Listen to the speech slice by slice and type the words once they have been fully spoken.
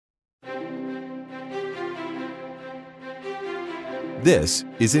This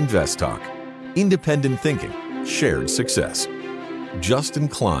is Invest Talk. Independent thinking, shared success. Justin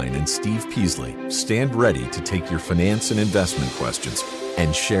Klein and Steve Peasley stand ready to take your finance and investment questions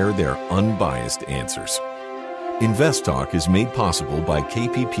and share their unbiased answers. Invest Talk is made possible by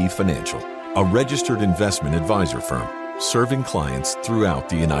KPP Financial, a registered investment advisor firm serving clients throughout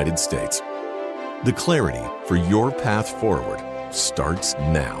the United States. The clarity for your path forward starts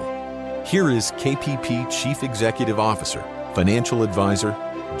now. Here is KPP Chief Executive Officer, Financial Advisor,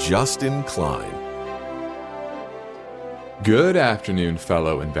 Justin Klein. Good afternoon,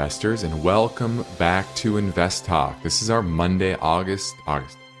 fellow investors, and welcome back to Invest Talk. This is our Monday, October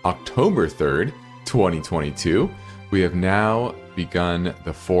 3rd, 2022. We have now begun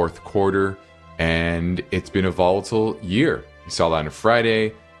the fourth quarter, and it's been a volatile year. We saw that on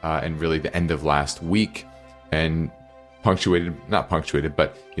Friday and really the end of last week, and not punctuated,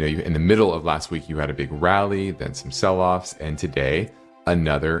 but in the middle of last week, you had a big rally, then some sell-offs, and today,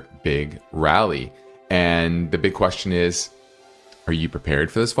 another big rally. And the big question is, are you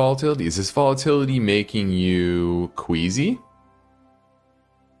prepared for this volatility? Is this volatility making you queasy?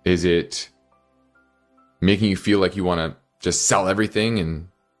 Is it making you feel like you want to just sell everything and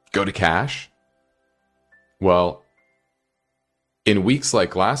go to cash? Well, in weeks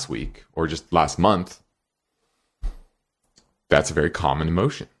like last week or just last month, that's a very common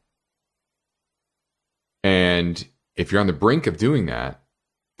emotion. And if you're on the brink of doing that,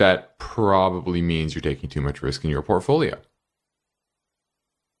 that probably means you're taking too much risk in your portfolio.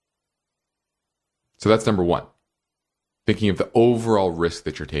 So that's number one, thinking of the overall risk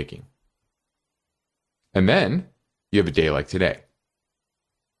that you're taking. And then you have a day like today,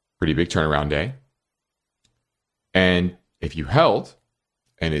 pretty big turnaround day. And if you held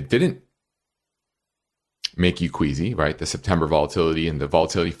and it didn't make you queasy, right? The September volatility and the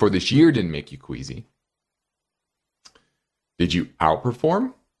volatility for this year didn't make you queasy. Did you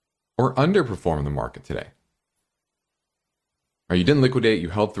outperform or underperform the market today? Or you didn't liquidate, you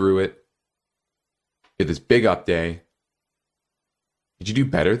held through it. You had this big up day. Did you do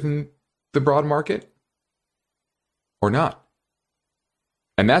better than the broad market or not?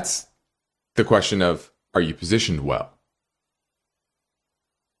 And that's the question of, are you positioned well?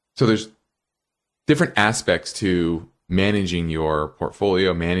 So there's different aspects to managing your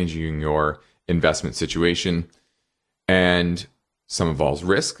portfolio, managing your investment situation. And some involves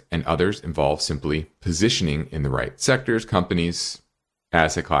risk and others involve simply positioning in the right sectors, companies,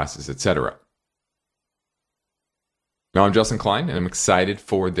 asset classes, etc. Now, I'm Justin Klein, and I'm excited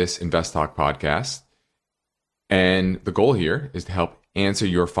for this Invest Talk podcast. And the goal here is to help answer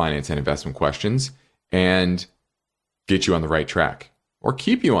your finance and investment questions and get you on the right track or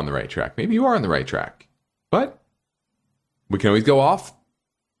keep you on the right track. Maybe you are on the right track, but we can always go off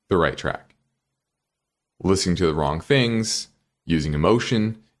the right track. Listening to the wrong things, using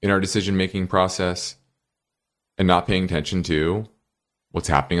emotion in our decision-making process, and not paying attention to what's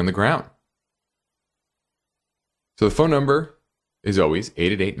happening on the ground. So the phone number is always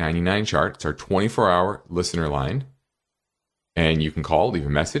 888-99-CHART. It's our 24-hour listener line. And you can call, leave a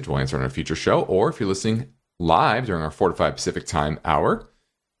message. We'll answer on a future show. Or if you're listening live during our 4 to 5 Pacific time hour,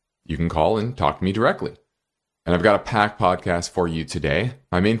 you can call and talk to me directly. And I've got a packed podcast for you today.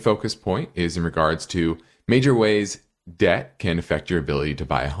 My main focus point is in regards to major ways debt can affect your ability to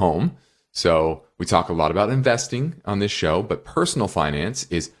buy a home. So we talk a lot about investing on this show, but personal finance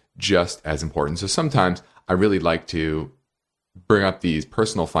is just as important. So sometimes I really like to bring up these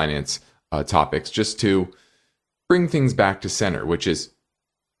personal finance topics just to bring things back to center, which is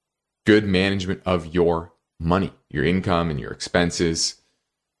good management of your money, your income and your expenses.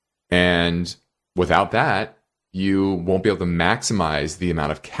 And without that, you won't be able to maximize the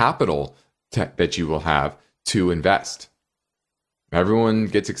amount of capital that you will have to invest. Everyone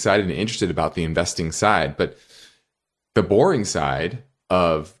gets excited and interested about the investing side, but the boring side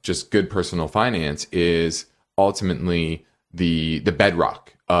of just good personal finance is ultimately the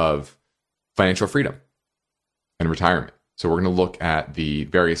bedrock of financial freedom and retirement. So we're going to look at the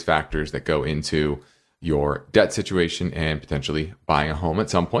various factors that go into your debt situation and potentially buying a home at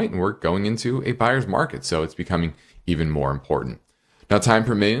some point. And we're going into a buyer's market, so it's becoming even more important. Now, time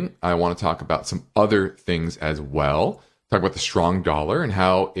permitting, I want to talk about some other things as well. Talk about the strong dollar and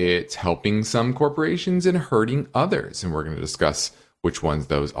how it's helping some corporations and hurting others. And we're going to discuss which ones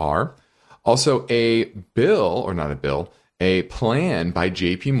those are. Also, a plan by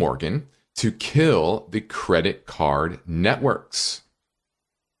JP Morgan to kill the credit card networks.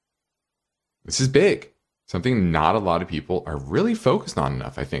 This is big. Something not a lot of people are really focused on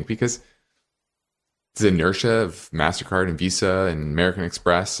enough, I think, because it's the inertia of MasterCard and Visa and American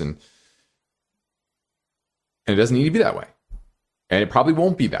Express, and it doesn't need to be that way. And it probably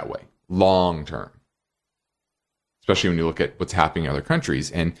won't be that way long term, especially when you look at what's happening in other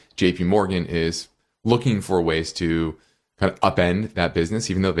countries. And JP Morgan is looking for ways to kind of upend that business,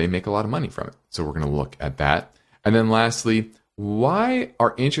 even though they make a lot of money from it. So we're going to look at that. And then lastly, why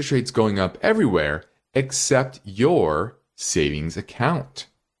are interest rates going up everywhere except your savings account?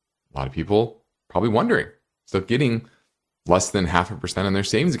 A lot of people probably wondering. So getting less than 0.5% on their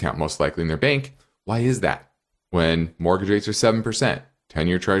savings account, most likely in their bank. Why is that? When mortgage rates are 7%,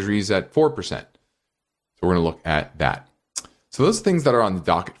 10-year treasuries at 4%. So we're going to look at that. So those are things that are on the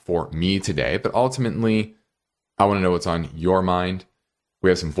docket for me today, but ultimately, I want to know what's on your mind. We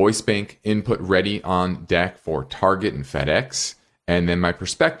have some voice bank input ready on deck for Target and FedEx. And then my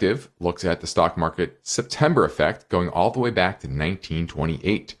perspective looks at the stock market September effect going all the way back to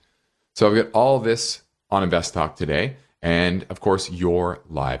 1928. So I've got all this on Invest Talk today. And of course, your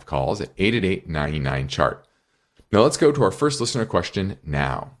live calls at 888-99-CHART. Now let's go to our first listener question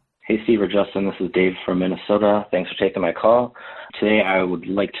now. Hey, Steve or Justin, this is Dave from Minnesota. Thanks for taking my call. Today, I would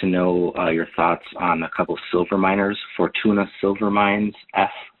like to know your thoughts on a couple of silver miners. Fortuna Silver Mines, F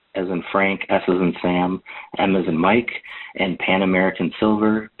as in Frank, S as in Sam, M as in Mike, and Pan American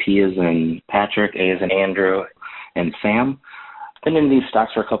Silver, P as in Patrick, A as in Andrew, and Sam. I've been in these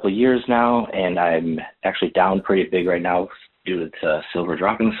stocks for a couple of years now, and I'm actually down pretty big right now due to silver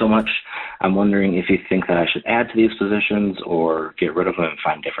dropping so much. I'm wondering if you think that I should add to these positions or get rid of them and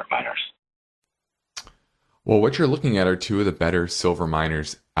find different miners. Well, what you're looking at are two of the better silver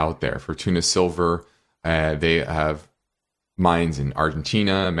miners out there. Fortuna Silver, they have mines in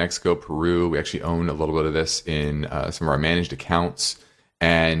Argentina, Mexico, Peru. We actually own a little bit of this in some of our managed accounts,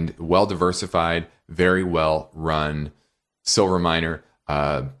 and well-diversified, very well-run silver miner.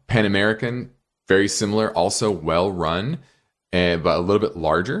 Pan American, very similar, also well-run, but a little bit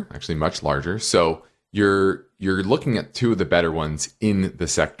larger, actually much larger. So you're looking at two of the better ones in the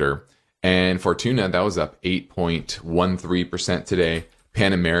sector. And Fortuna, that was up 8.13% today.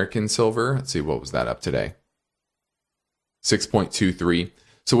 Pan American Silver, let's see, what was that up today? 6.23.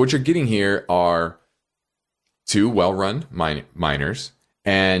 So what you're getting here are two well-run miners,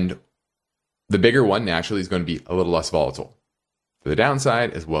 and the bigger one naturally is going to be a little less volatile for the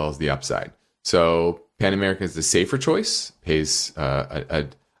downside as well as the upside. So Pan American is the safer choice, pays a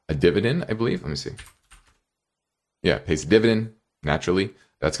dividend, I believe. Let me see. Yeah, pays a dividend naturally.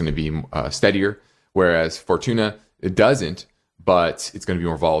 That's going to be steadier. Whereas Fortuna, it doesn't, but it's going to be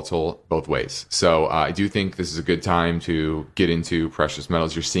more volatile both ways. So I do think this is a good time to get into precious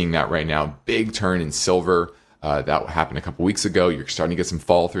metals. You're seeing that right now. Big turn in silver. That happened a couple weeks ago. You're starting to get some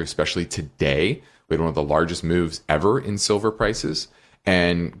follow through, especially today. We had one of the largest moves ever in silver prices.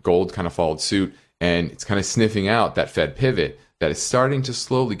 And gold kind of followed suit. And it's kind of sniffing out that Fed pivot that is starting to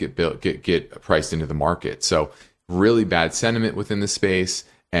slowly get priced into the market. So really bad sentiment within the space.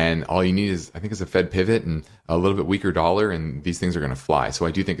 And all you need is, I think, is a Fed pivot and a little bit weaker dollar, and these things are going to fly. So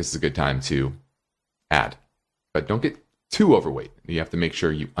I do think this is a good time to add. But don't get too overweight. You have to make sure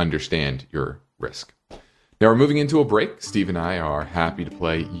you understand your risk. Now we're moving into a break. Steve and I are happy to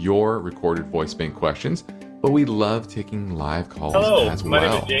play your recorded voice bank questions, but we love taking live calls as well. My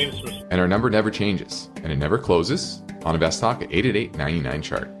name is James. And our number never changes, and it never closes on Invest Talk at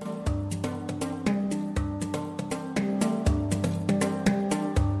 888-99-CHART.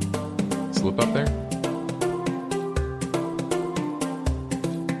 Slip up there.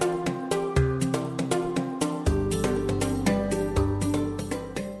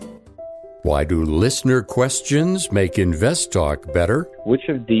 Why do listener questions make Invest Talk better? Which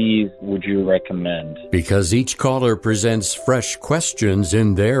of these would you recommend? Because each caller presents fresh questions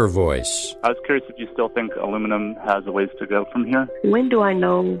in their voice. I was curious if you still think aluminum has a ways to go from here. When do I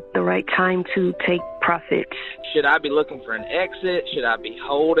know the right time to take profits? Should I be looking for an exit? Should I be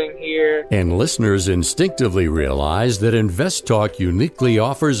holding here? And listeners instinctively realize that Invest Talk uniquely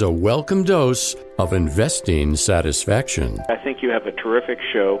offers a welcome dose of investing satisfaction. I think you have a terrific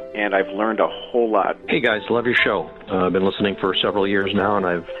show, and I've learned a whole lot. Hey guys, love your show. I've been listening for several years now, and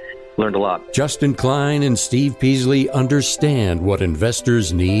I've learned a lot. Justin Klein and Steve Peasley understand what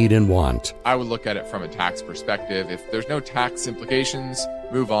investors need and want. I would look at it from a tax perspective. If there's no tax implications,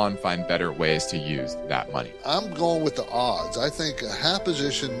 move on, find better ways to use that money. I'm going with the odds. I think a half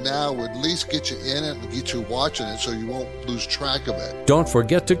position now would at least get you in it and get you watching it so you won't lose track of it. Don't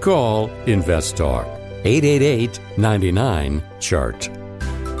forget to call Invest Talk. 888-99-CHART.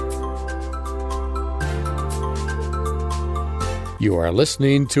 You are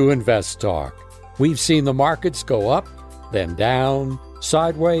listening to Invest Talk. We've seen the markets go up, then down,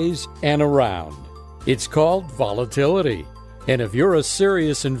 sideways, and around. It's called volatility. And if you're a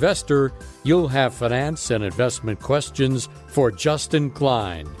serious investor, you'll have finance and investment questions for Justin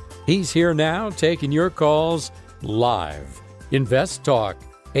Klein. He's here now taking your calls live. Invest Talk,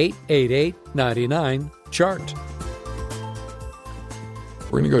 888-99-CHART.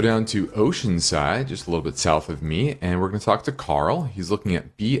 We're going to go down to Oceanside, just a little bit south of me, and we're going to talk to Carl. He's looking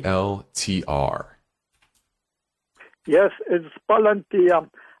at BLTR. Yes, it's Palantir.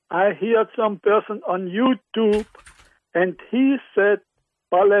 I heard some person on YouTube, and he said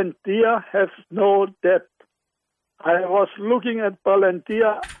Palantir has no debt. I was looking at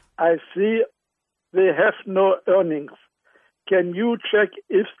Palantir. I see they have no earnings. Can you check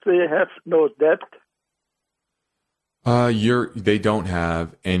if they have no debt? They don't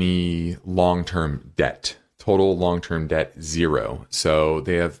have any long-term debt. Total long-term debt, 0. So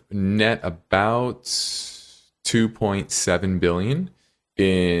they have net about $2.7 billion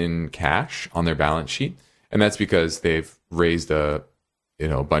in cash on their balance sheet, and that's because they've raised a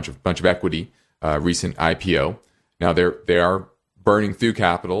bunch of equity, recent IPO. Now they are burning through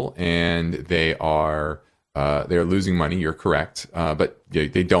capital, and they're losing money. You're correct, but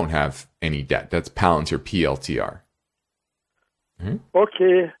they don't have any debt. That's Palantir, PLTR. Mm-hmm.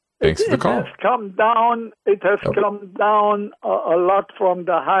 Okay. Thanks for the call. It has come down. It has come down a lot from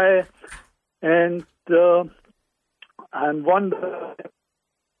the high, and I'm wondering,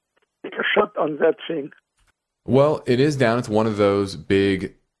 take a shot on that thing. Well, it is down. It's one of those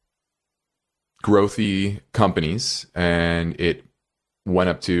big growthy companies, and it went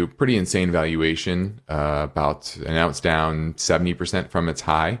up to pretty insane valuation, and now it's down 70% from its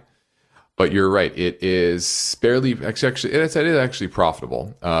high. But you're right. It is barely, it is actually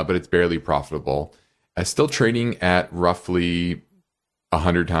profitable, but it's barely profitable. It's still trading at roughly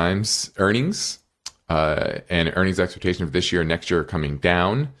 100 times earnings, and earnings expectation for this year and next year are coming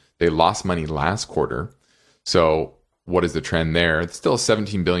down. They lost money last quarter. So what is the trend there? It's still a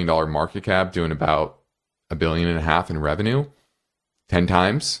 $17 billion market cap, doing about $1.5 billion in revenue. 10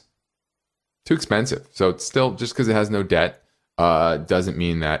 times. Too expensive. So it's still, just because it has no debt, doesn't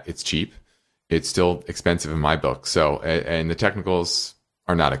mean that it's cheap. It's still expensive in my book. So, and the technicals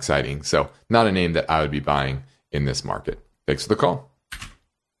are not exciting. So not a name that I would be buying in this market. Thanks for the call.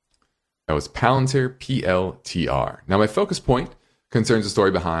 That was Palantir, PLTR. Now my focus point concerns the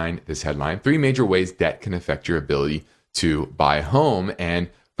story behind this headline. 3 major ways debt can affect your ability to buy a home. And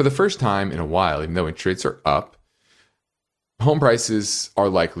for the first time in a while, even though interest rates are up, home prices are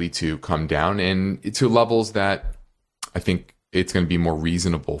likely to come down and to levels that I think it's going to be more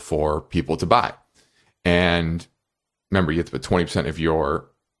reasonable for people to buy. And remember, you have to put 20%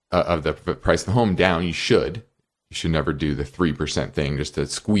 of the price of the home down. You should never do the 3% thing just to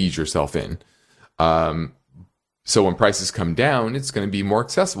squeeze yourself in. So when prices come down, it's going to be more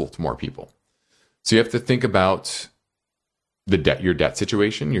accessible to more people. So you have to think about your debt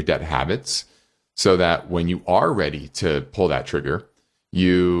situation, your debt habits, so that when you are ready to pull that trigger,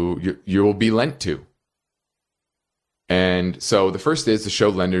 you will be lent to. And so the first is to show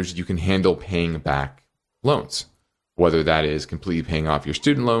lenders you can handle paying back loans, whether that is completely paying off your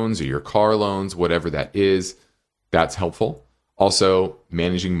student loans or your car loans, whatever that is, that's helpful. Also,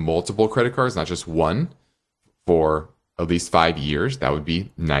 managing multiple credit cards, not just one, for at least 5 years. That would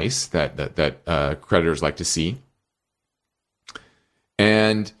be nice, that creditors like to see.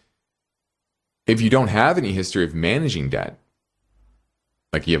 And if you don't have any history of managing debt,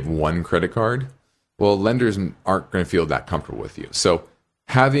 like you have one credit card, well, lenders aren't going to feel that comfortable with you. So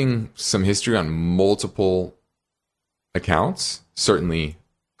having some history on multiple accounts certainly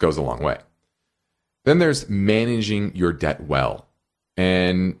goes a long way. Then there's managing your debt well.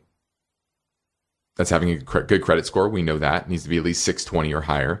 And that's having a good credit score. We know that. It needs to be at least 620 or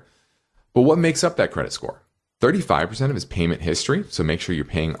higher. But what makes up that credit score? 35% of is payment history. So make sure you're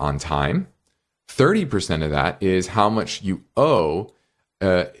paying on time. 30% of that is how much you owe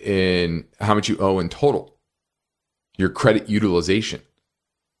in total, your credit utilization.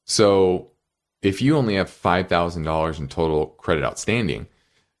 So if you only have $5,000 in total credit outstanding,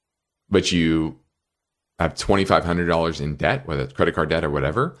 but you have $2,500 in debt, whether it's credit card debt or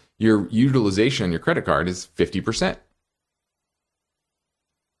whatever, your utilization on your credit card is 50%.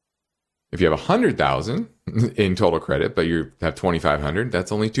 If you have $100,000 in total credit, but you have $2,500,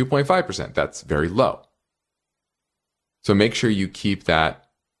 that's only 2.5%. That's very low. So make sure you keep that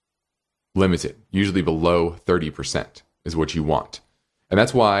limited. Usually below 30% is what you want. And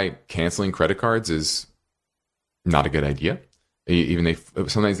that's why canceling credit cards is not a good idea.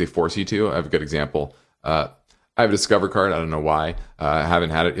 Sometimes they force you to. I have a good example. I have a Discover card. I don't know why. I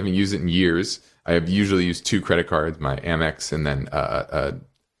haven't used it in years. I have usually used 2 credit cards, my Amex and then a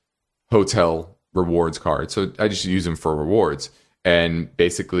hotel rewards cards. So I just use them for rewards. And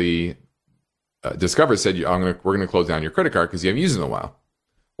basically, Discover said, we're going to close down your credit card because you haven't used it in a while.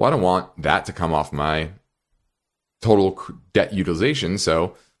 Well, I don't want that to come off my total debt utilization.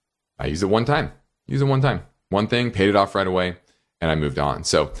 So I used it one time. One thing, paid it off right away, and I moved on.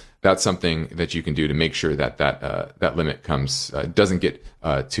 So that's something that you can do to make sure that that limit doesn't get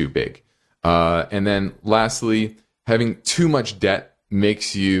too big. And then lastly, having too much debt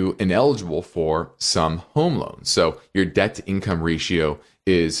makes you ineligible for some home loans. So your debt to income ratio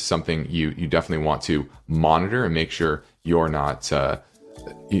is something you definitely want to monitor and make sure you're not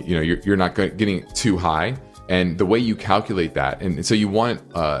you're not getting too high. And the way you calculate that, and so you want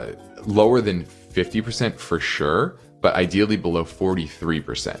it lower than 50% for sure, but ideally below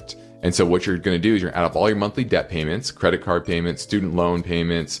 43%. And so what you're going to do is you're add up all your monthly debt payments, credit card payments, student loan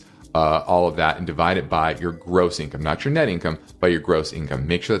payments, all of that, and divide it by your gross income, not your net income, but your gross income.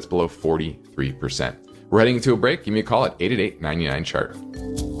 Make sure that's below 43%. We're heading into a break. Give me a call at 888-99-CHART.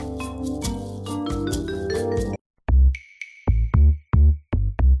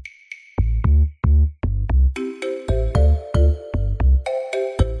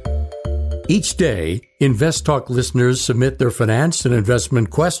 Each day, Invest Talk listeners submit their finance and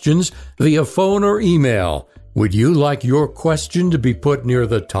investment questions via phone or email. Would you like your question to be put near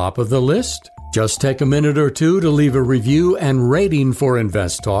the top of the list? Just take a minute or two to leave a review and rating for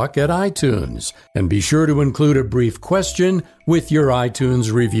Invest Talk at iTunes. And be sure to include a brief question with your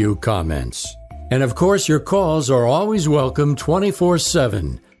iTunes review comments. And of course, your calls are always welcome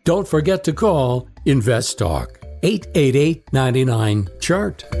 24/7. Don't forget to call Invest Talk.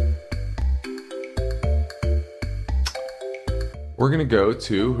 888-99-CHART. We're going to go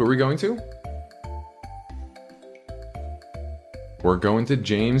to, who are we going to? We're going to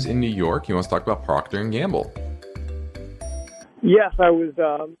James in New York. He wants to talk about Procter & Gamble. Yes, I was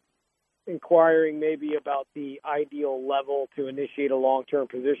inquiring maybe about the ideal level to initiate a long-term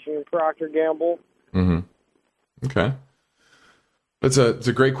position in Procter & Gamble. Mm-hmm. Okay. It's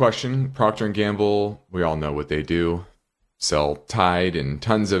a great question. Procter & Gamble, we all know what they do. Sell Tide and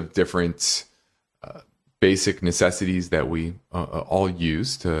tons of different basic necessities that we all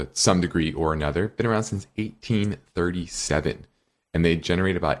use to some degree or another. Been around since 1837. And they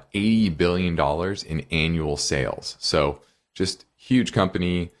generate about $80 billion in annual sales. So just huge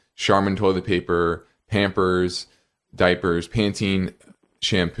company. Charmin toilet paper, Pampers, diapers, Pantene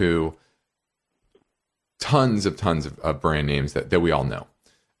shampoo, tons of brand names that we all know.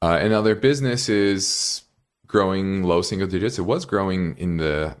 And now their business is growing low single digits. It was growing in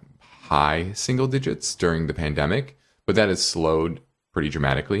the high single digits during the pandemic, but that has slowed pretty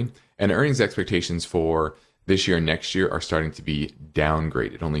dramatically. And earnings expectations for this year and next year are starting to be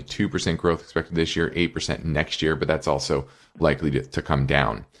downgraded. Only 2% growth expected this year, 8% next year, but that's also likely to come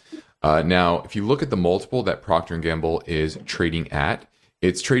down. Now, if you look at the multiple that Procter & Gamble is trading at,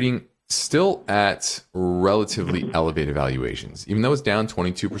 it's trading still at relatively elevated valuations. Even though it's down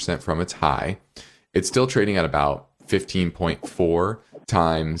 22% from its high, it's still trading at about 15.4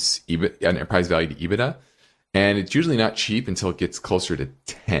 times enterprise value to EBITDA. And it's usually not cheap until it gets closer to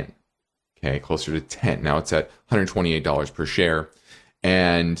 10. Okay, closer to 10. Now it's at $128 per share.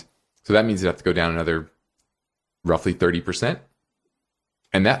 And so that means it have to go down another roughly 30%.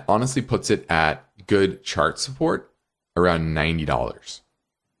 And that honestly puts it at good chart support around $90. It's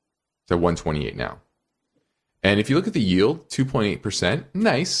at $128 now. And if you look at the yield, 2.8%,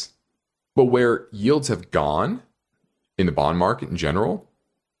 nice. But where yields have gone in the bond market in general,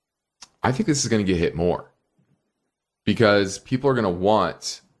 I think this is going to get hit more. Because people are going to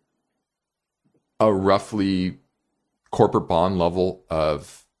want a roughly corporate bond level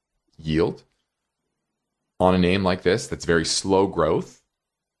of yield on a name like this that's very slow growth.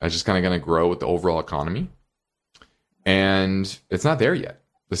 That's just kind of going to grow with the overall economy. And it's not there yet,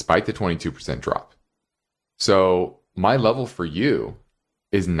 despite the 22% drop. So my level for you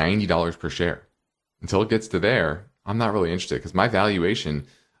is $90 per share. Until it gets to there, I'm not really interested because my valuation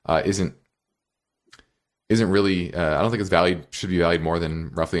isn't really, I don't think it's should be valued more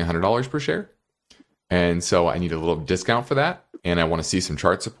than roughly $100 per share. And so I need a little discount for that. And I want to see some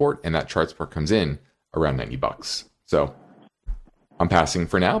chart support. And that chart support comes in around $90. So I'm passing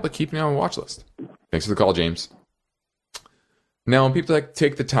for now, but keep me on my watch list. Thanks for the call, James. Now, when people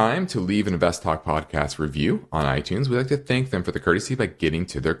take the time to leave an Invest Talk podcast review on iTunes, we like to thank them for the courtesy by getting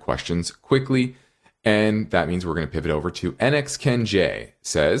to their questions quickly. And that means we're going to pivot over to NX Ken J.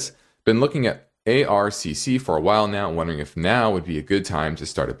 Says, been looking at ARCC for a while now, wondering if now would be a good time to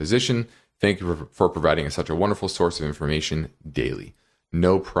start a position. Thank you for providing such a wonderful source of information daily.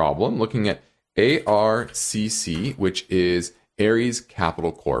 No problem. Looking at ARCC, which is Ares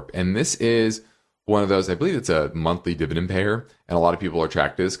Capital Corp. And this is one of those. I believe it's a monthly dividend payer, and a lot of people are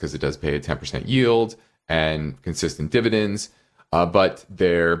attracted to this because it does pay a 10% yield and consistent dividends. But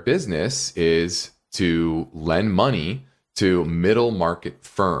their business is to lend money to middle market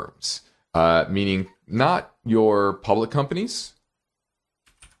firms, meaning not your public companies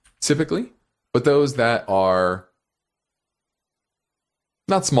typically, but those that are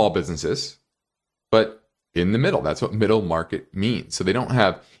not small businesses, but in the middle. That's what middle market means. So they don't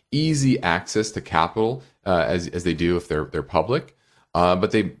have easy access to capital as they do if they're public,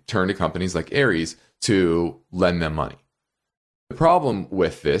 but they turn to companies like Ares to lend them money. The problem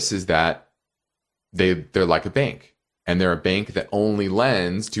with this is that they're like a bank, and they're a bank that only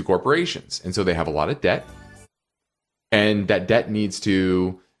lends to corporations. And so they have a lot of debt, and that debt needs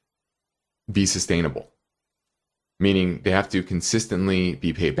to be sustainable, meaning they have to consistently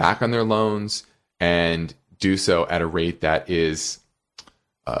be paid back on their loans and do so at a rate that is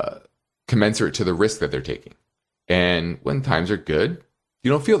commensurate to the risk that they're taking. And when times are good,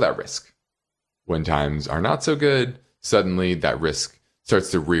 you don't feel that risk. When times are not so good, suddenly that risk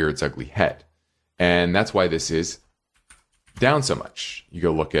starts to rear its ugly head. And that's why this is down so much. You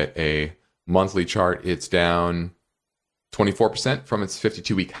go look at a monthly chart, it's down 24% from its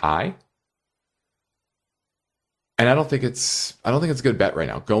 52-week high. And I don't think it's a good bet right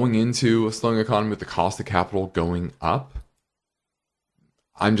now. Going into a slowing economy with the cost of capital going up,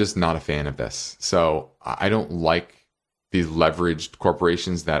 I'm just not a fan of this. So I don't like these leveraged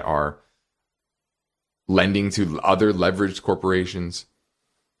corporations that are lending to other leveraged corporations.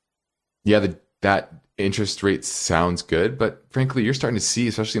 Yeah, that interest rate sounds good, but frankly, you're starting to see,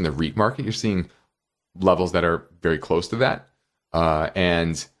 especially in the REIT market, you're seeing levels that are very close to that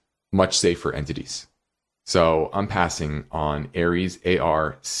and much safer entities. So I'm passing on Ares,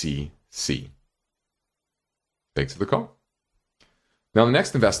 ARCC. Thanks for the call. Now, the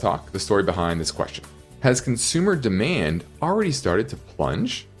next Invest Talk, the story behind this question. Has consumer demand already started to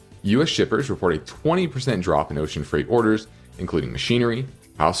plunge? U.S. shippers report a 20% drop in ocean freight orders, including machinery,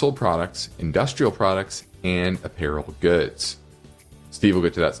 household products, industrial products, and apparel goods. Steve will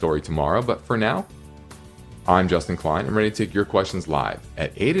get to that story tomorrow, but for now, I'm Justin Klein. I'm ready to take your questions live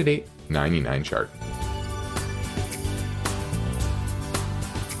at 888-99-CHART.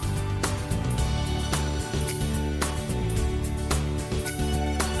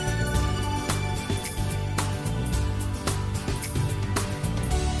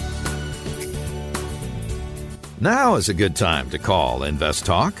 Now is a good time to call Invest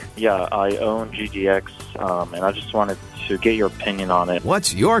Talk. Yeah, I own GDX, and I just wanted to get your opinion on it.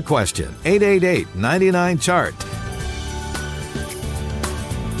 What's your question? 888-99-CHART.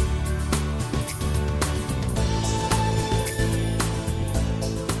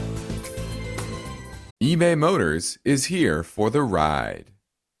 eBay Motors is here for the ride.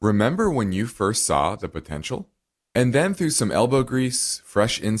 Remember when you first saw the potential? And then through some elbow grease,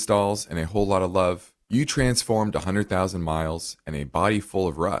 fresh installs, and a whole lot of love, you transformed 100,000 miles and a body full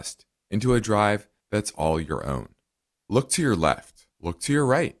of rust into a drive that's all your own. Look to your left. Look to your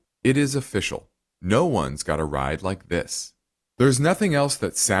right. It is official. No one's got a ride like this. There's nothing else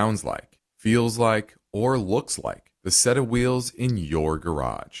that sounds like, feels like, or looks like the set of wheels in your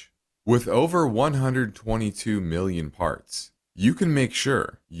garage. With over 122 million parts, you can make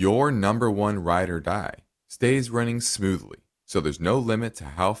sure your number one ride or die stays running smoothly, so there's no limit to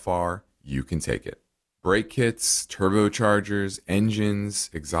how far you can take it. Brake kits, turbochargers, engines,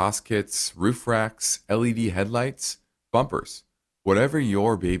 exhaust kits, roof racks, LED headlights, bumpers, whatever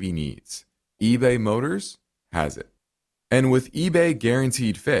your baby needs, eBay Motors has it. And with eBay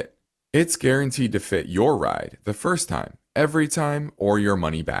Guaranteed Fit, it's guaranteed to fit your ride the first time, every time, or your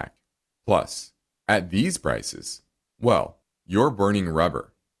money back. Plus, at these prices, well, you're burning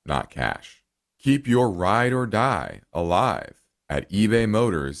rubber, not cash. Keep your ride or die alive at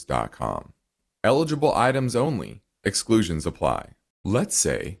ebaymotors.com. Eligible items only. Exclusions apply. Let's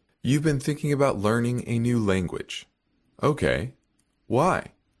say you've been thinking about learning a new language. Okay, why?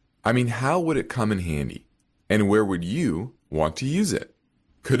 I mean, how would it come in handy? And where would you want to use it?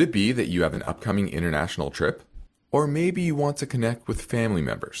 Could it be that you have an upcoming international trip? Or maybe you want to connect with family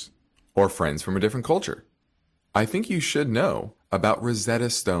members or friends from a different culture? I think you should know about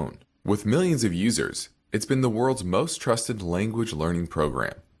Rosetta Stone. With millions of users, it's been the world's most trusted language learning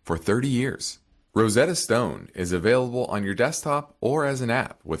program for 30 years. Rosetta Stone is available on your desktop or as an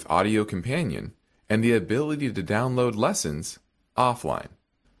app with Audio Companion and the ability to download lessons offline.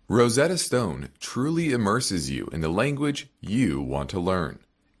 Rosetta Stone truly immerses you in the language you want to learn.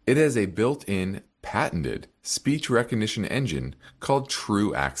 It has a built-in, patented speech recognition engine called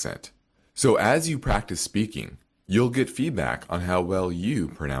True Accent. So as you practice speaking, you'll get feedback on how well you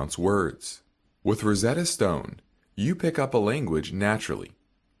pronounce words. With Rosetta Stone, you pick up a language naturally.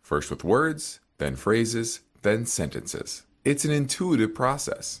 First with words, then phrases, then sentences. It's an intuitive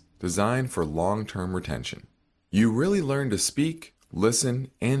process designed for long-term retention. You really learn to speak,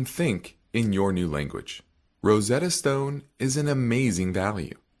 listen, and think in your new language. Rosetta Stone is an amazing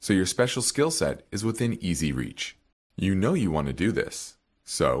value, so your special skill set is within easy reach. You know you want to do this,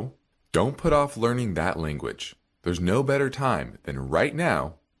 so don't put off learning that language. There's no better time than right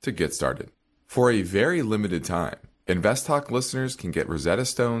now to get started. For a very limited time, InvestTalk listeners can get Rosetta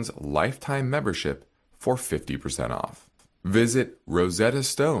Stone's lifetime membership for 50% off. Visit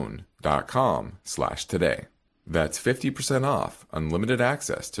rosettastone.com/today. That's 50% off unlimited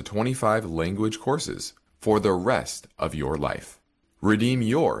access to 25 language courses for the rest of your life. Redeem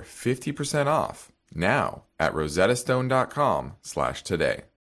your 50% off now at rosettastone.com/today.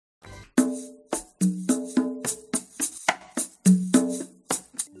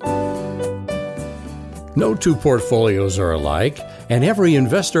 No two portfolios are alike, and every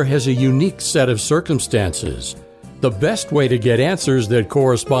investor has a unique set of circumstances. The best way to get answers that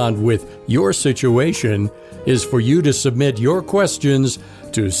correspond with your situation is for you to submit your questions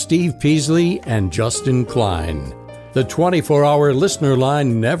to Steve Peasley and Justin Klein. The 24-hour listener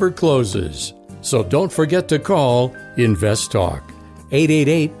line never closes, so don't forget to call InvestTalk,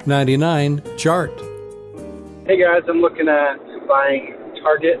 888-99-CHART. Hey guys, I'm looking at buying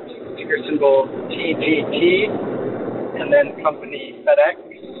Target, ticker symbol TGT, and then company FedEx,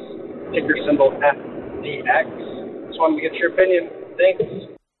 ticker symbol FDX. Just wanted to get your opinion. Thanks.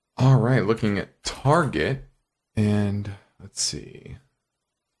 All right, looking at Target, and let's see.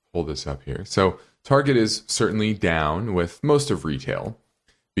 Pull this up here. So Target is certainly down with most of retail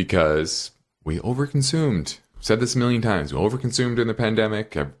because we overconsumed. I've said this a million times. We overconsumed in the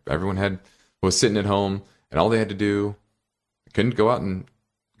pandemic. Everyone was sitting at home, and all they had to do, couldn't go out to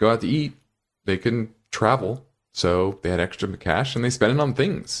eat. They couldn't travel, so they had extra cash and they spent it on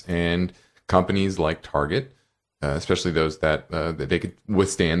things. And companies like Target, especially those that they could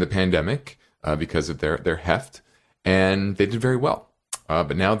withstand the pandemic because of their heft, and they did very well.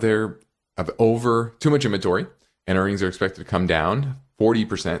 But now they're over too much inventory, and earnings are expected to come down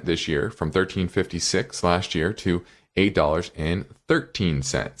 40% this year from $13.56 last year to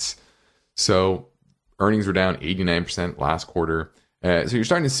 $8.13. So earnings were down 89% last quarter. So you're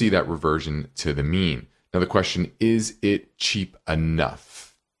starting to see that reversion to the mean. Now the question, is it cheap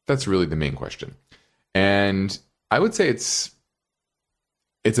enough? That's really the main question. And I would say it's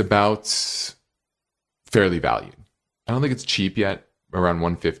about fairly valued. I don't think it's cheap yet, around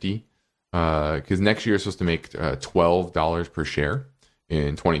 $150, because next year is supposed to make $12 per share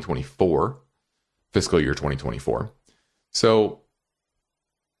in 2024, fiscal year 2024. So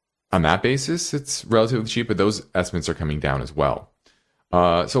on that basis, it's relatively cheap, but those estimates are coming down as well.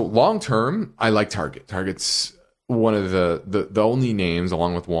 So long term, I like Target. Target's one of the only names,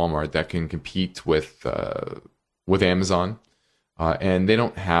 along with Walmart, that can compete with Amazon, and they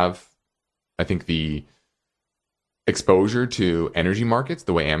don't have, I think, the exposure to energy markets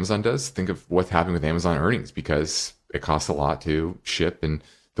the way Amazon does. Think of what's happening with Amazon earnings, because it costs a lot to ship and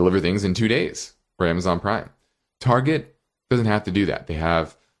deliver things in 2 days for Amazon Prime. Target doesn't have to do that. They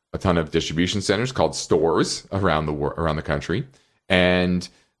have a ton of distribution centers called stores around the country, and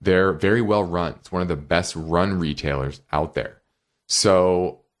they're very well run. It's one of the best run retailers out there.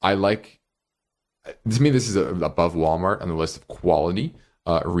 So to me, this is above Walmart on the list of quality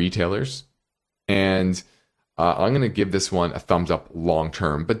retailers. And I'm going to give this one a thumbs up long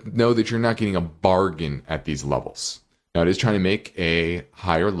term, but know that you're not getting a bargain at these levels. Now, it is trying to make a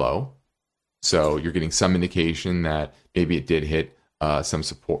higher low, so you're getting some indication that maybe it did hit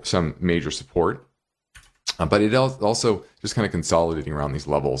some major support, but it also just kind of consolidating around these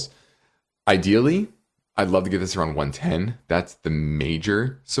levels. Ideally, I'd love to get this around 110. That's the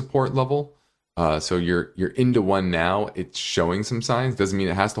major support level. So you're into one now. It's showing some signs. Doesn't mean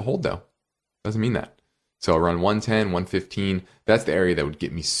it has to hold though. Doesn't mean that. So around 110, 115, that's the area that would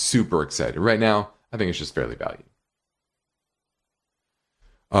get me super excited. Right now, I think it's just fairly valued.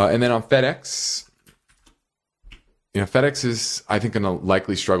 And then on FedEx, FedEx is, I think, going to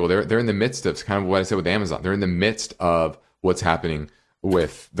likely struggle. They're in the midst of kind of what I said with Amazon. They're in the midst of what's happening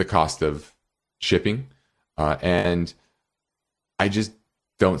with the cost of shipping. And I just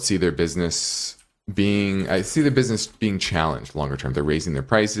don't see their business being challenged longer term. They're raising their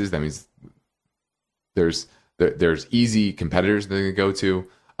prices. That means there's easy competitors that they go to.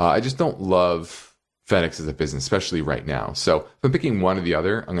 I just don't love FedEx as a business, especially right now. So if I'm picking one or the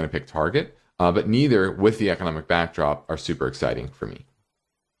other, I'm going to pick Target. But neither, with the economic backdrop, are super exciting for me.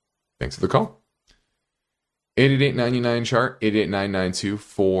 Thanks for the call. 888-99-CHART,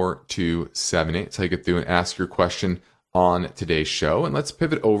 888-992-4278. That's how you get through and ask your question on today's show. And let's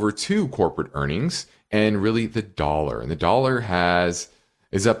pivot over to corporate earnings and really the dollar. And the dollar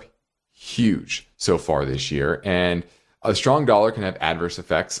is up huge so far this year. And a strong dollar can have adverse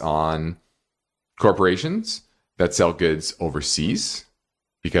effects on corporations that sell goods overseas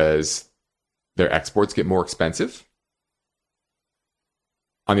because their exports get more expensive.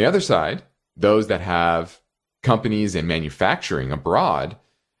 On the other side, those that have companies and manufacturing abroad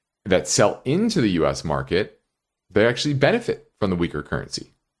that sell into the U.S. market, they actually benefit from the weaker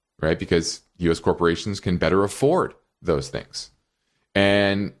currency, right? Because U.S. corporations can better afford those things.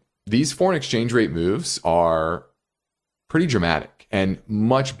 And these foreign exchange rate moves are pretty dramatic and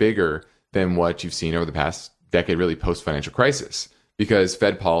much bigger than what you've seen over the past decade, really post-financial crisis, because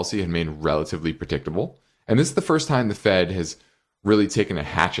Fed policy had remained relatively predictable. And this is the first time the Fed has really taken a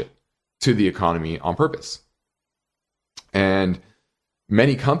hatchet to the economy on purpose. And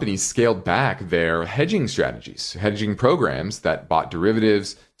many companies scaled back their hedging strategies, hedging programs that bought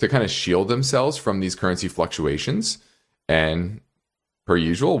derivatives to kind of shield themselves from these currency fluctuations. And per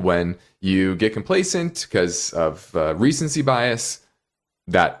usual, when you get complacent because of recency bias,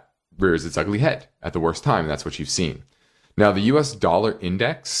 that rears its ugly head at the worst time. And that's what you've seen. Now, the US dollar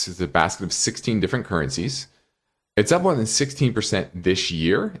index is a basket of 16 different currencies. It's up more than 16% this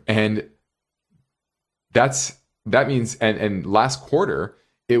year. And that means, and last quarter,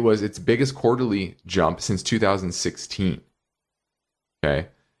 it was its biggest quarterly jump since 2016. Okay.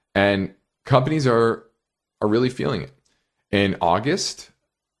 And companies are really feeling it. In August,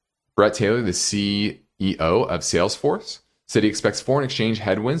 Brett Taylor, the CEO of Salesforce, said he expects foreign exchange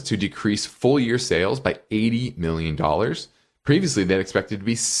headwinds to decrease full year sales by $80 million. Previously, they had expected to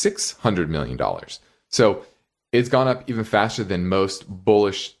be $600 million. So it's gone up even faster than most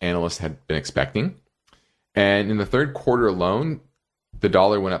bullish analysts had been expecting. And in the third quarter alone, the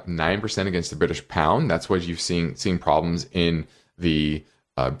dollar went up 9% against the British pound. That's why you've seen problems in the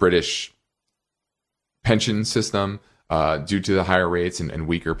British pension system due to the higher rates and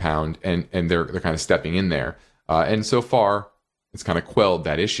weaker pound. And they're kind of stepping in there. And so far, it's kind of quelled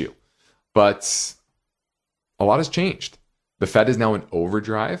that issue. But a lot has changed. The Fed is now in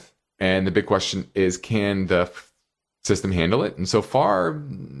overdrive. And the big question is, can the system handle it? And so far,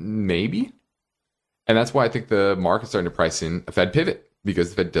 maybe. And that's why I think the market's starting to price in a Fed pivot, because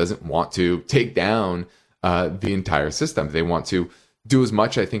the Fed doesn't want to take down the entire system. They want to do as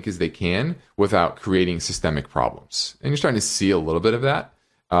much, I think, as they can without creating systemic problems. And you're starting to see a little bit of that.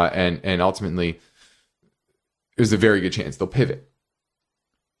 And ultimately, there's a very good chance they'll pivot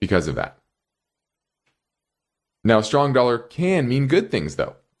because of that. Now, a strong dollar can mean good things,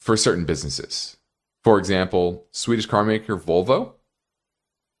 though, for certain businesses. For example, Swedish car maker Volvo.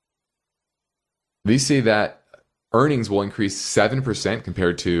 They say that earnings will increase 7%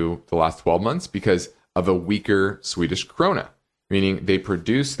 compared to the last 12 months because of a weaker Swedish krona, meaning they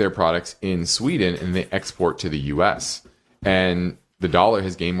produce their products in Sweden and they export to the US. And the dollar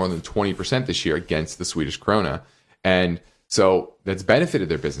has gained more than 20% this year against the Swedish krona. And so that's benefited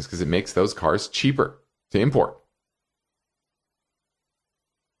their business because it makes those cars cheaper to import.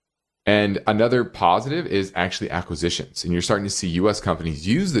 And another positive is actually acquisitions. And you're starting to see US companies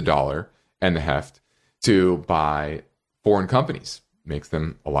use the dollar and the heft to buy foreign companies. Makes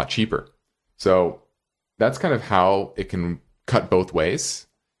them a lot cheaper. So that's kind of how it can cut both ways.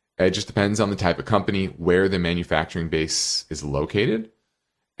 It just depends on the type of company, where the manufacturing base is located,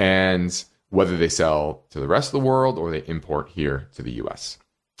 and whether they sell to the rest of the world or they import here to the US.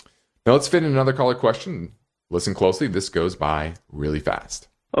 Now let's fit in another caller question. Listen closely. This goes by really fast.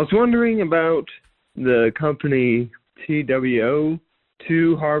 I was wondering about the company TWO,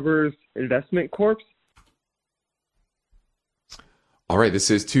 Two Harbors Investment Corp. All right, this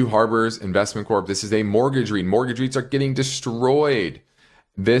is Two Harbors Investment Corp. This is a mortgage REIT. Mortgage REITs are getting destroyed.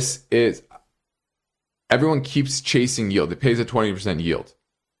 Everyone keeps chasing yield. It pays a 20% yield,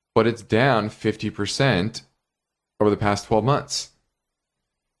 but it's down 50% over the past 12 months.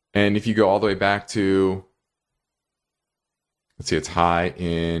 And if you go all the way back to, let's see, it's high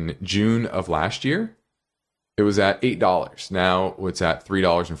in June of last year, it was at $8. Now it's at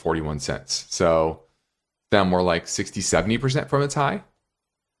 $3.41. So down more like 60-70% from its high.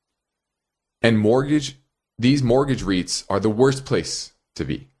 And these mortgage REITs are the worst place to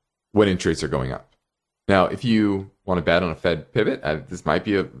be when interest rates are going up. Now, if you want to bet on a Fed pivot, this might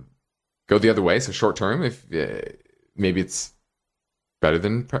be go the other way. So short term, if maybe it's better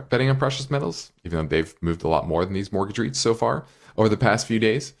than betting on precious metals, even though they've moved a lot more than these mortgage REITs so far over the past few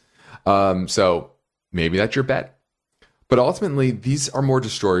days. So maybe that's your bet. But ultimately, these are more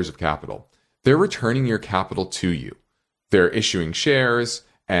destroyers of capital. they're returning your capital to you. They're issuing shares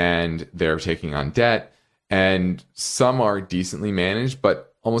and they're taking on debt, and some are decently managed,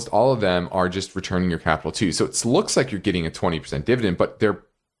 but almost all of them are just returning your capital to you. So it looks like you're getting a 20% dividend, but they're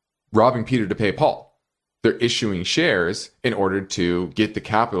robbing Peter to pay Paul. They're issuing shares in order to get the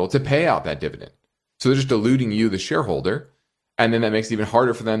capital to pay out that dividend. So they're just diluting you, the shareholder, and then that makes it even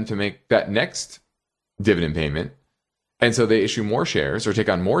harder for them to make that next dividend payment. And so they issue more shares or take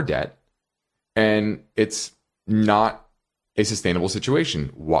on more debt, and it's not a sustainable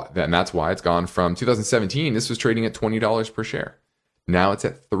situation. And that's why it's gone from 2017, this was trading at $20 per share. Now it's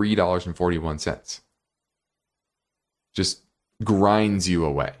at $3.41. Just grinds you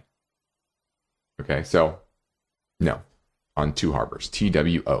away. Okay, so no, on Two Harbors,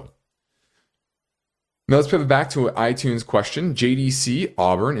 TWO. Now let's pivot back to an iTunes question. JDC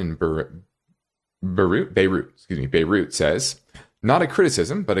Auburn in Beirut says, not a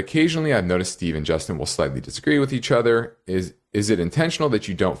criticism, but occasionally I've noticed Steve and Justin will slightly disagree with each other. Is it intentional that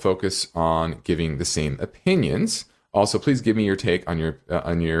you don't focus on giving the same opinions? Also, please give me your take on your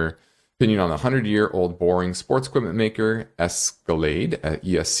opinion on the 100-year-old boring sports equipment maker Escalade,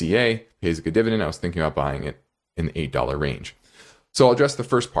 ESCA, pays a good dividend. I was thinking about buying it in the $8 range. So I'll address the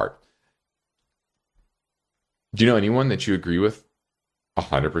first part. Do you know anyone that you agree with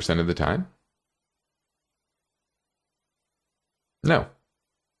 100% of the time? No.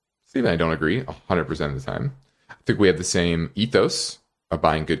 Steve and I don't agree 100% of the time. I think we have the same ethos of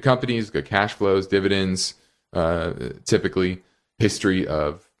buying good companies, good cash flows, dividends, typically history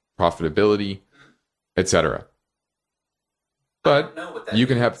of profitability, etc. But you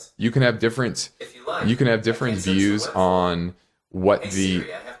can have different views on what the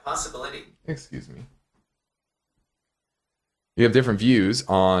excuse me. You have different views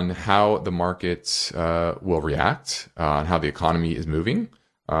on how the markets will react, on how the economy is moving,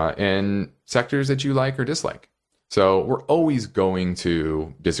 and sectors that you like or dislike. So we're always going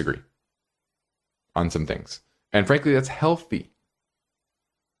to disagree on some things. And frankly, that's healthy.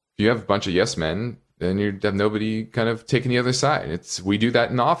 If you have a bunch of yes men, then you have nobody kind of taking the other side. We do that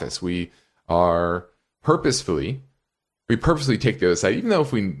in the office. We purposefully take the other side, even though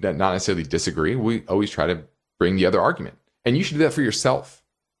if we not necessarily disagree, we always try to bring the other argument. And you should do that for yourself.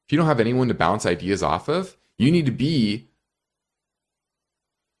 If you don't have anyone to bounce ideas off of, you need to be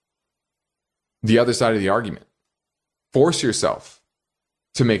the other side of the argument. Force yourself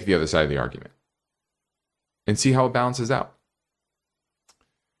to make the other side of the argument and see how it balances out.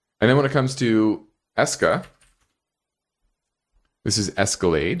 And then when it comes to ESCA, this is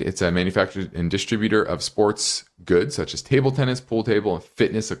Escalade. It's a manufacturer and distributor of sports goods such as table tennis, pool table, and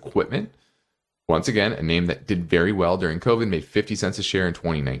fitness equipment. Once again, a name that did very well during COVID, made 50 cents a share in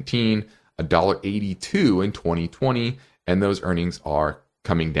 2019, $1.82 in 2020, and those earnings are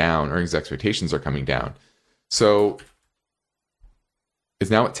coming down. Earnings expectations are coming down. So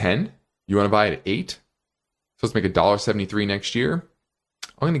it's now at 10. You want to buy it at 8? So let's make $1.73 next year.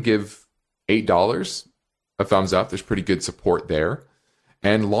 I'm going to give $8 a thumbs up. There's pretty good support there.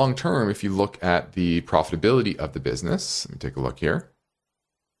 And long term, if you look at the profitability of the business, let me take a look here.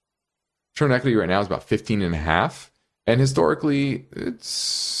 Return on equity right now is about 15.5, and historically,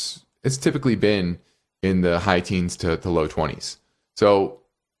 it's typically been in the high teens to low 20s. So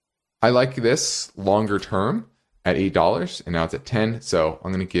I like this longer term at $8, and now it's at 10. So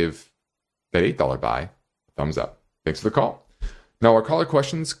I'm going to give that $8 buy a thumbs up. Thanks for the call. Now our caller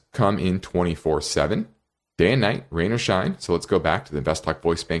questions come in 24/7, day and night, rain or shine. So let's go back to the Invest Talk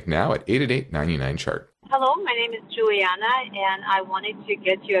Voice Bank now at 888-99-CHART. Hello, my name is Juliana, and I wanted to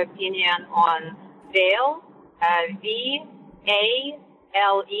get your opinion on Vale. VALE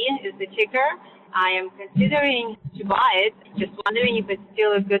is the ticker. I am considering to buy it. Just wondering if it's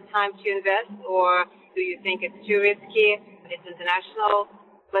still a good time to invest, or do you think it's too risky? It's international.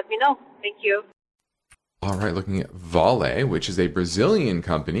 Let me know. Thank you. All right, looking at Vale, which is a Brazilian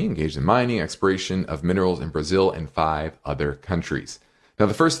company engaged in mining, exploration of minerals in Brazil and 5 other countries. Now,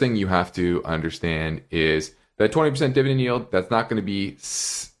 the first thing you have to understand is that 20% dividend yield, that's not going to be,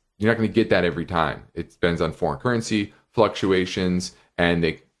 you're not going to get that every time. It depends on foreign currency fluctuations, and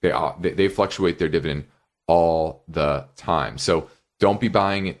they fluctuate their dividend all the time. So don't be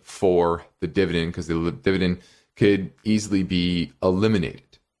buying it for the dividend, because the dividend could easily be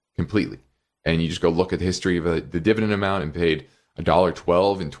eliminated completely. And you just go look at the history of the dividend amount and paid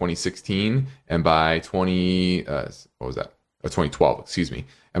 $1.12 in 2016, and by 2012, excuse me.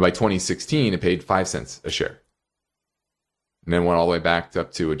 And by 2016, it paid 5 cents a share. And then went all the way back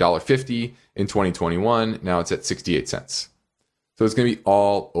up to $1.50 in 2021. Now it's at 68 cents. So it's going to be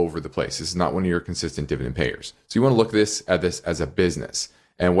all over the place. This is not one of your consistent dividend payers. So you want to look at this as a business.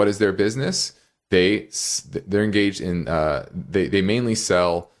 And what is their business? They're engaged in they mainly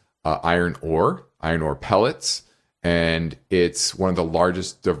sell iron ore pellets, and it's one of the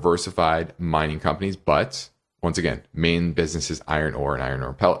largest diversified mining companies. But once again, main business is iron ore and iron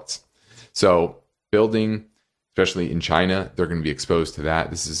ore pellets. So building, especially in China, they're going to be exposed to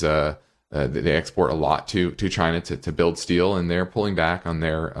that. This is they export a lot to China to build steel, and they're pulling back on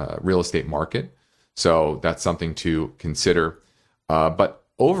their real estate market. So that's something to consider. But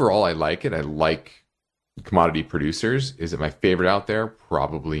overall, I like it. I like commodity producers. Is it my favorite out there?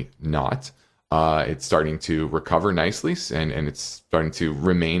 Probably not. It's starting to recover nicely, and it's starting to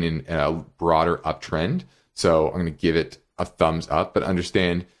remain in a broader uptrend. So I'm going to give it a thumbs up, but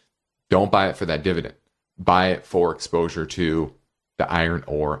understand, don't buy it for that dividend. Buy it for exposure to the iron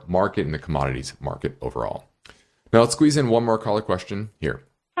ore market and the commodities market overall. Now let's squeeze in one more caller question here.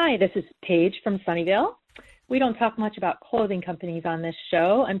 Hi, this is Paige from Sunnyvale. We don't talk much about clothing companies on this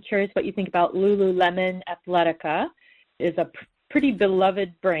show. I'm curious what you think about Lululemon Athletica. It is a pretty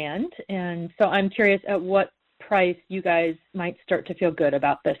beloved brand, and so I'm curious at what price you guys might start to feel good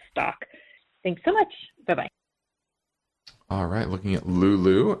about this stock. Thanks so much. Bye-bye. All right, looking at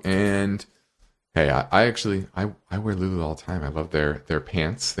Lulu, and hey, I wear Lulu all the time. I love their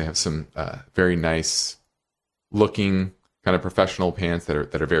pants. They have some very nice looking kind of professional pants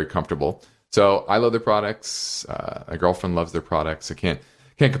that are very comfortable. So I love their products. My girlfriend loves their products. I can't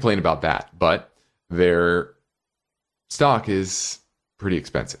complain about that. But their stock is pretty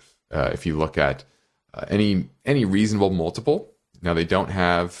expensive. If you look at any reasonable multiple. Now they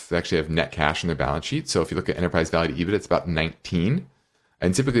actually have net cash on their balance sheet. So if you look at enterprise value to EBIT, it's about 19.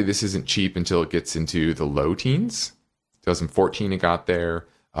 And typically this isn't cheap until it gets into the low teens. 2014 it got there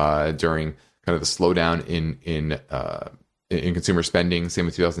during kind of the slowdown in consumer spending. Same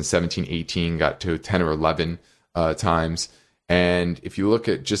with 2017, 18 got to 10 or 11 times. And if you look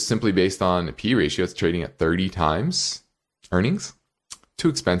at just simply based on the P ratio, it's trading at 30 times earnings. Too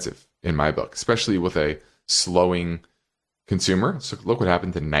expensive in my book, especially with a slowing consumer. So look what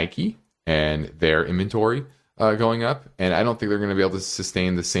happened to Nike and their inventory going up. And I don't think they're going to be able to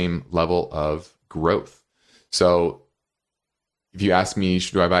sustain the same level of growth. So if you ask me,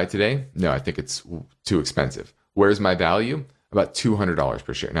 do I buy it today? No, I think it's too expensive. Where's my value? About $200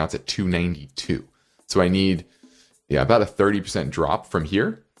 per share. Now it's at $292. So I need about a 30% drop from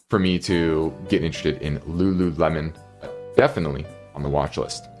here for me to get interested in Lululemon. Definitely on the watch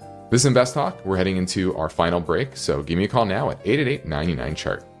list. This is Invest Talk. We're heading into our final break. So give me a call now at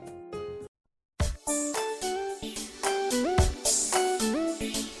 888-99-CHART.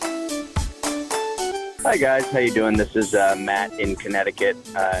 Hi guys, how you doing? This is Matt in Connecticut,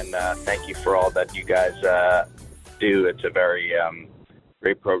 and thank you for all that you guys do. It's a very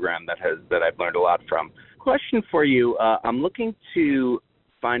great program that I've learned a lot from. Question for you: I'm looking to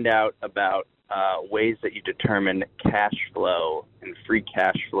find out about ways that you determine cash flow and free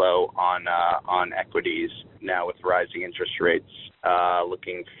cash flow on equities now with rising interest rates.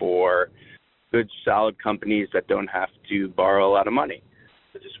 Looking for good, solid companies that don't have to borrow a lot of money.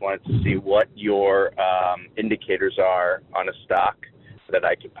 I just wanted to see what your indicators are on a stock that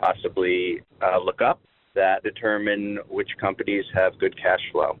I could possibly look up that determine which companies have good cash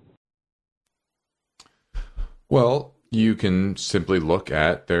flow. Well, you can simply look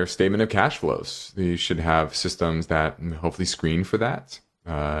at their statement of cash flows. You should have systems that hopefully screen for that,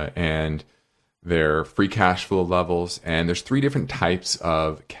 and their free cash flow levels. And there's 3 different types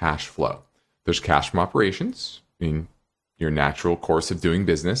of cash flow. There's cash from operations, your natural course of doing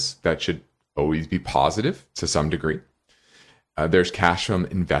business. That should always be positive to some degree. There's cash from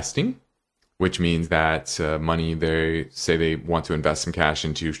investing, which means that money, they say they want to invest some cash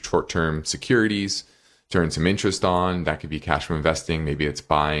into short-term securities, turn some interest on. That could be cash from investing. Maybe it's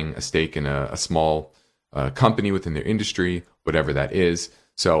buying a stake in a small company within their industry, whatever that is.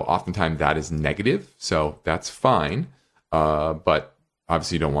 So oftentimes that is negative. So that's fine. But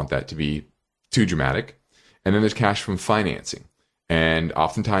obviously you don't want that to be too dramatic. And then there's cash from financing. And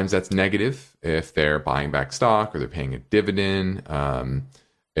oftentimes that's negative if they're buying back stock or they're paying a dividend.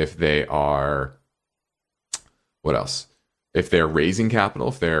 If they are, what else? If they're raising capital,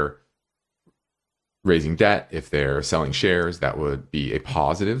 if they're raising debt, if they're selling shares, that would be a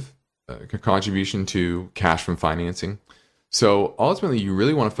positive contribution to cash from financing. So ultimately, you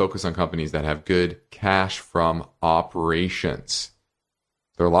really want to focus on companies that have good cash from operations.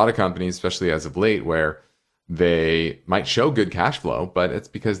 There are a lot of companies, especially as of late, where they might show good cash flow, but it's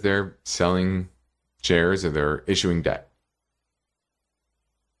because they're selling shares or they're issuing debt.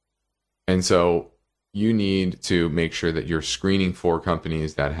 And so you need to make sure that you're screening for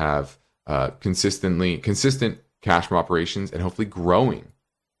companies that have consistent cash from operations and hopefully growing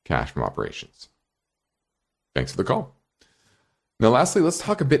cash from operations. Thanks for the call. Now, lastly, let's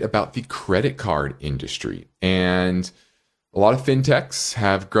talk a bit about the credit card industry. And a lot of fintechs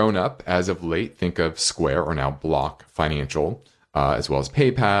have grown up as of late. Think of Square, or now Block Financial, as well as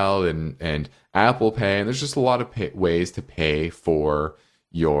PayPal and Apple Pay. And there's just a lot of ways to pay for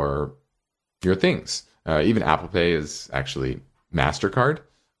your things. Even Apple Pay is actually MasterCard,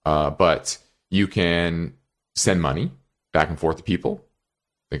 but you can send money back and forth to people.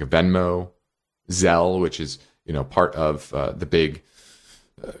 Think of Venmo, Zelle, which is part of the big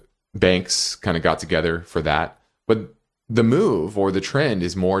banks kind of got together for that. But the move or the trend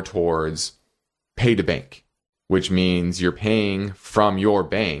is more towards pay to bank, which means you're paying from your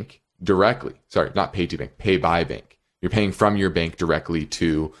bank directly. Sorry, not pay to bank, pay by bank. You're paying from your bank directly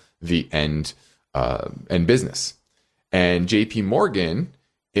to the end business. And JP Morgan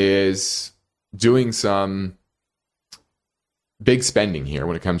is doing some big spending here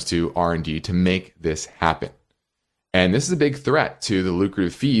when it comes to R&D to make this happen. And this is a big threat to the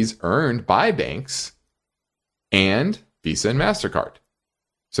lucrative fees earned by banks and Visa and MasterCard.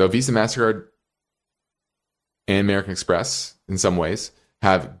 So Visa, MasterCard, and American Express, in some ways,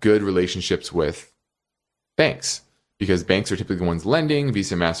 have good relationships with banks because banks are typically the ones lending.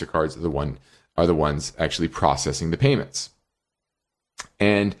 Visa and MasterCards are the ones actually processing the payments.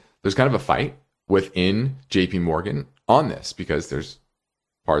 And there's kind of a fight within JP Morgan on this because there's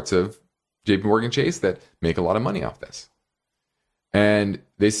parts of JP Morgan Chase that make a lot of money off this. And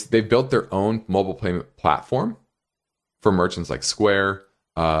they've built their own mobile payment platform for merchants like Square,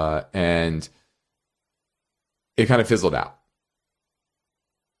 and it kind of fizzled out.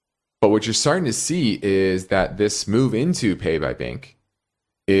 But what you're starting to see is that this move into pay by bank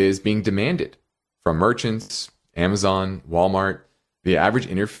is being demanded from merchants, Amazon, Walmart. The average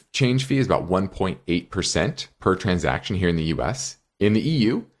interchange fee is about 1.8% per transaction here in the US. In the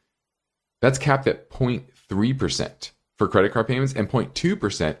EU, that's capped at 0.3% for credit card payments and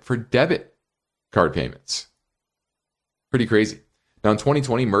 0.2% for debit card payments. Pretty crazy. Now, in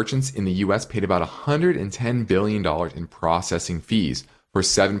 2020, merchants in the US paid about $110 billion in processing fees for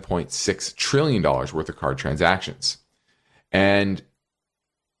 $7.6 trillion worth of card transactions. And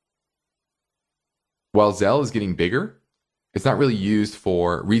while Zelle is getting bigger, it's not really used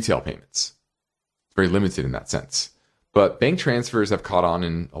for retail payments. It's very limited in that sense. But bank transfers have caught on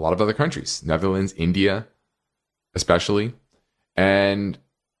in a lot of other countries, Netherlands, India, especially. And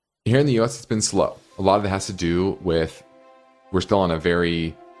here in the US, it's been slow. A lot of it has to do with we're still on a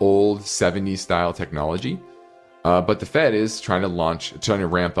very old 70s style technology. But the Fed is trying to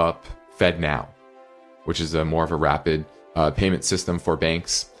ramp up FedNow, which is more of a rapid payment system for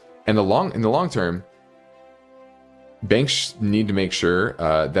banks. And in the long term, banks need to make sure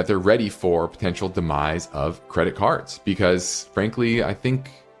that they're ready for potential demise of credit cards. Because frankly, I think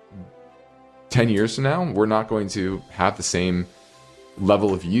 10 years from now, we're not going to have the same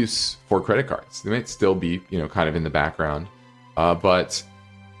level of use for credit cards. They might still be, kind of in the background. But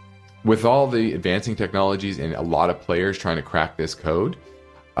with all the advancing technologies and a lot of players trying to crack this code,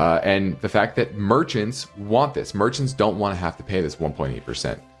 and the fact that merchants want this, merchants don't want to have to pay this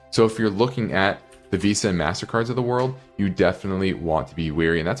 1.8%. So if you're looking at the Visa and MasterCards of the world, you definitely want to be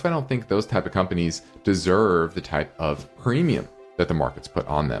wary. And that's why I don't think those type of companies deserve the type of premium that the markets put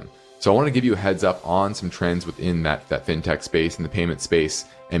on them. So I want to give you a heads up on some trends within that fintech space and the payment space,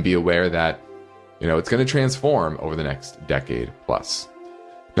 and be aware that it's going to transform over the next decade plus.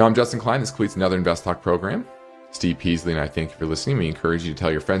 Now, I'm Justin Klein. This completes another Invest Talk program. Steve Peasley and I thank you for listening. We encourage you to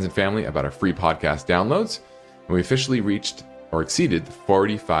tell your friends and family about our free podcast downloads. And we officially reached or exceeded the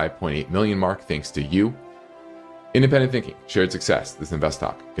 45.8 million mark thanks to you. Independent thinking, shared success. This is Invest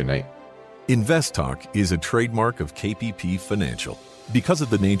Talk. Good night. Invest Talk is a trademark of KPP Financial. Because of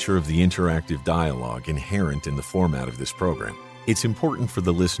the nature of the interactive dialogue inherent in the format of this program, it's important for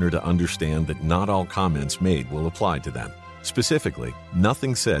the listener to understand that not all comments made will apply to them. Specifically,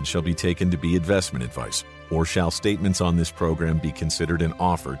 nothing said shall be taken to be investment advice, or shall statements on this program be considered an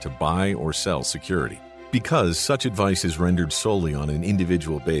offer to buy or sell security. Because such advice is rendered solely on an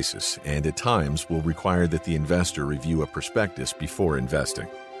individual basis and at times will require that the investor review a prospectus before investing.